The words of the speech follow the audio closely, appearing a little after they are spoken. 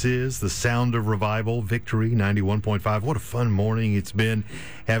Is the sound of revival, Victory 91.5. What a fun morning it's been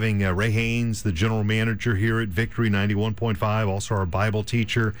having Ray Haynes, the general manager here at Victory 91.5, also our Bible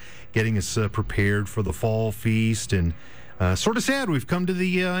teacher, getting us prepared for the fall feast. And sort of sad we've come to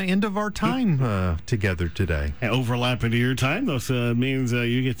the end of our time together today. Overlap into your time, though, means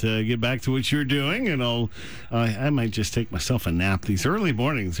you get to get back to what you're doing, and I might just take myself a nap. These early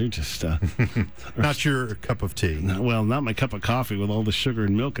mornings are just not your cup of tea. Well, not my cup of coffee with all the sugar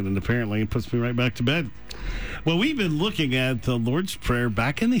and milk, and apparently it puts me right back to bed. Well, we've been looking at the Lord's Prayer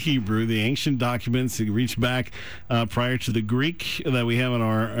back in the Hebrew, the ancient documents that reach back prior to the Greek that we have in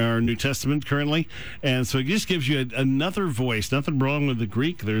our New Testament currently, and so it just gives you another voice. Nothing wrong with the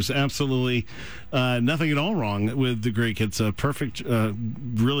Greek. There's absolutely nothing at all wrong with the Greek. It's a perfect,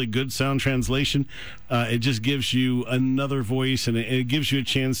 really good sound translation. It just gives you another voice, and it gives you a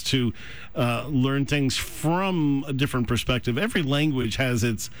chance to learn things from a different perspective. Every language has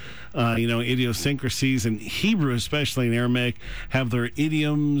its, idiosyncrasies, and Hebrew, especially in Aramaic, have their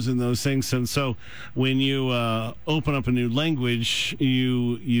idioms and those things. And so when you open up a new language,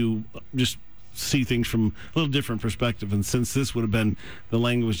 you just see things from a little different perspective. And since this would have been the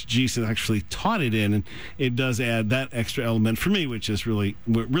language Jesus actually taught it in, and it does add that extra element for me, which is really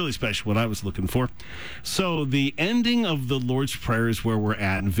special, what I was looking for. So the ending of the Lord's Prayer is where we're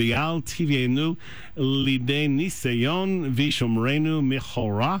at. Vial tivienu lide niseyon vishomrenu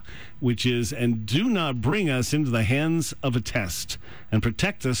michora, which is, and do not bring us into the hands of a test, and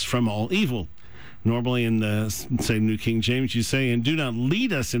protect us from all evil. Normally in the, say, New King James, you say, and do not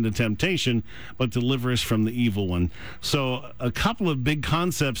lead us into temptation, but deliver us from the evil one. So a couple of big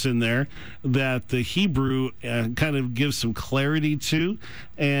concepts in there that the Hebrew kind of gives some clarity to,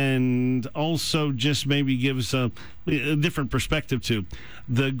 and also just maybe gives a different perspective to.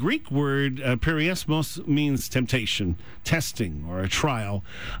 The Greek word periesmos means temptation, testing, or a trial,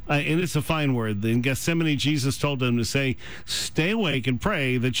 and it's a fine word. In Gethsemane, Jesus told them to say, stay awake and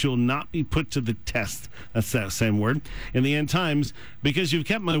pray that you'll not be put to the test. That's that same word. In the end times, because you've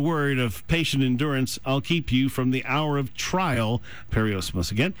kept my word of patient endurance, I'll keep you from the hour of trial,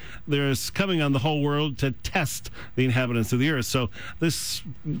 periosmos again. There's coming on the whole world to test the inhabitants of the earth. So this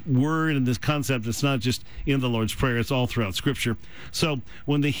word and this concept, it's not just in the Lord's Prayer, it's all throughout Scripture. So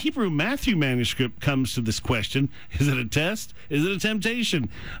when the Hebrew Matthew manuscript comes to this question, is it a test? Is it a temptation?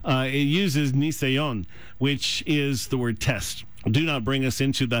 It uses niseyon, which is the word test. Do not bring us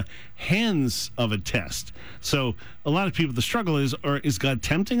into the hands of a test. So a lot of people, the struggle is God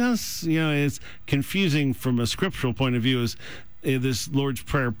tempting us? It's confusing from a scriptural point of view. Is this Lord's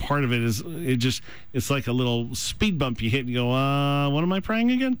Prayer, part of it is, it's like a little speed bump you hit and you go, what am I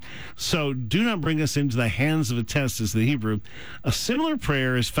praying again? So do not bring us into the hands of a test is the Hebrew. A similar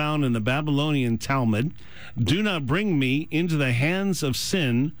prayer is found in the Babylonian Talmud. Do not bring me into the hands of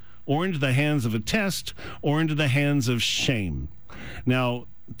sin, or into the hands of a test, or into the hands of shame. Now,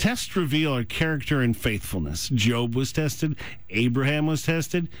 tests reveal our character and faithfulness. Job was tested. Abraham was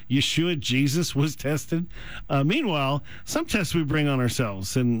tested. Yeshua, Jesus, was tested. Meanwhile, some tests we bring on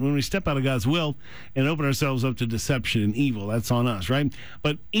ourselves. And when we step out of God's will and open ourselves up to deception and evil, that's on us, right?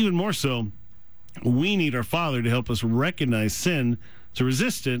 But even more so, we need our Father to help us recognize sin, to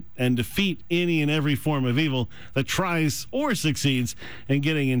resist it, and defeat any and every form of evil that tries or succeeds in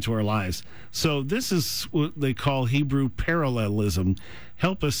getting into our lives. So this is what they call Hebrew parallelism.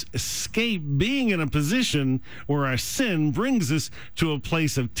 Help us escape being in a position where our sin brings us to a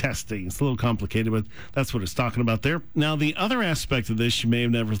place of testing. It's a little complicated, but that's what it's talking about there. Now, the other aspect of this you may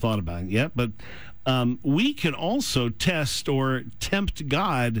have never thought about yet, but we can also test or tempt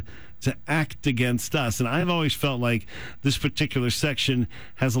God to act against us. And I've always felt like this particular section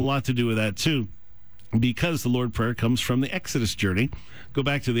has a lot to do with that too, because the Lord's Prayer comes from the Exodus journey. Go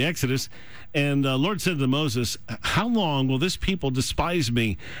back to the Exodus, and the Lord said to Moses, how long will this people despise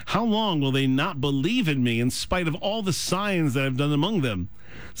me? How long will they not believe in me in spite of all the signs that I've done among them?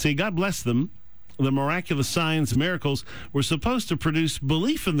 See, God blessed them. The miraculous signs, miracles were supposed to produce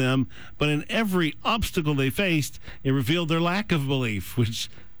belief in them, but in every obstacle they faced, it revealed their lack of belief, which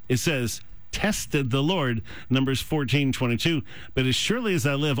it says, tested the Lord, Numbers 14:22. But as surely as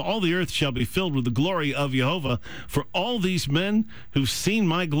I live, all the earth shall be filled with the glory of Jehovah. For all these men who've seen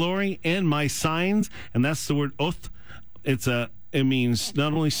my glory and my signs, and that's the word oth. It means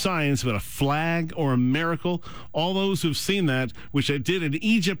not only signs, but a flag or a miracle. All those who've seen that, which I did in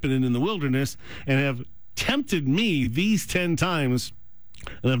Egypt and in the wilderness, and have tempted me these 10 times,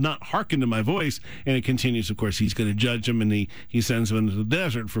 and have not hearkened to my voice. And it continues, of course, he's going to judge them, and he sends them into the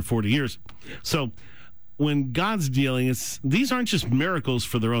desert for 40 years. So when God's dealing, these aren't just miracles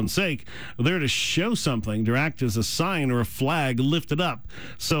for their own sake. They're to show something, to act as a sign or a flag lifted up.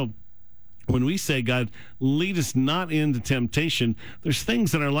 So when we say, God, lead us not into temptation, there's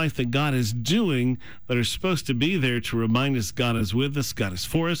things in our life that God is doing that are supposed to be there to remind us God is with us, God is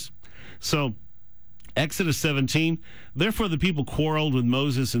for us. So Exodus 17, therefore the people quarreled with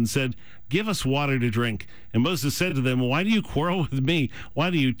Moses and said, give us water to drink. And Moses said to them, why do you quarrel with me? Why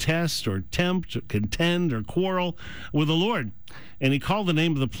do you test or tempt or contend or quarrel with the Lord? And he called the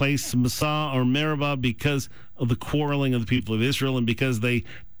name of the place Massah or Meribah because of the quarreling of the people of Israel and because they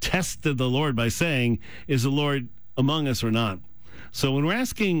tested the Lord by saying, is the Lord among us or not? So when we're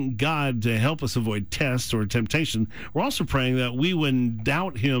asking God to help us avoid tests or temptation, we're also praying that we wouldn't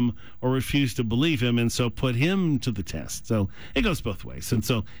doubt him or refuse to believe him and so put him to the test. So it goes both ways. And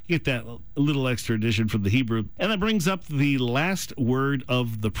so you get that little extra addition from the Hebrew. And that brings up the last word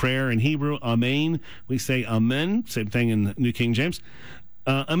of the prayer in Hebrew, amen. We say amen, same thing in New King James.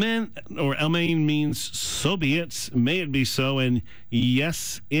 Amen or amen means so be it, may it be so, and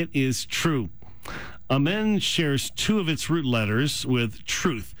yes, it is true. Amen shares two of its root letters with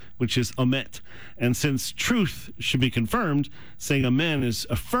truth, which is amet. And since truth should be confirmed, saying amen is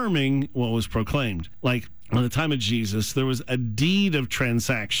affirming what was proclaimed. Like at the time of Jesus, there was a deed of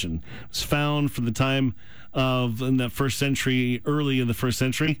transaction. It was found from the time of in the first century, early in the first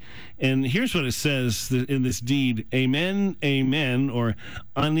century. And here's what it says in this deed, amen, amen, or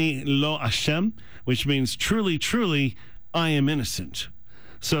ani lo Hashem, which means truly, truly, I am innocent.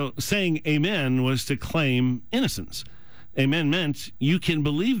 So saying amen was to claim innocence. Amen meant you can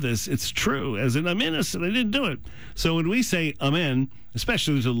believe this. It's true. As in, I'm innocent. I didn't do it. So when we say amen,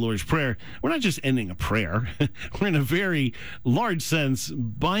 especially to the Lord's Prayer, we're not just ending a prayer. We're in a very large sense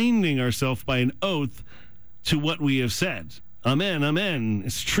binding ourselves by an oath to what we have said. Amen, amen.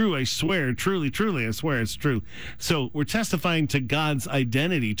 It's true, I swear. Truly, truly, I swear it's true. So we're testifying to God's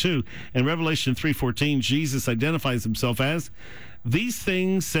identity too. In Revelation 3:14, Jesus identifies himself as these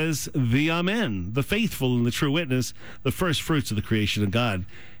things says the Amen, the faithful and the true witness, the first fruits of the creation of God.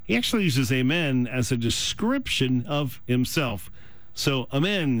 He actually uses amen as a description of himself. So,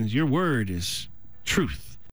 amen, your word is truth.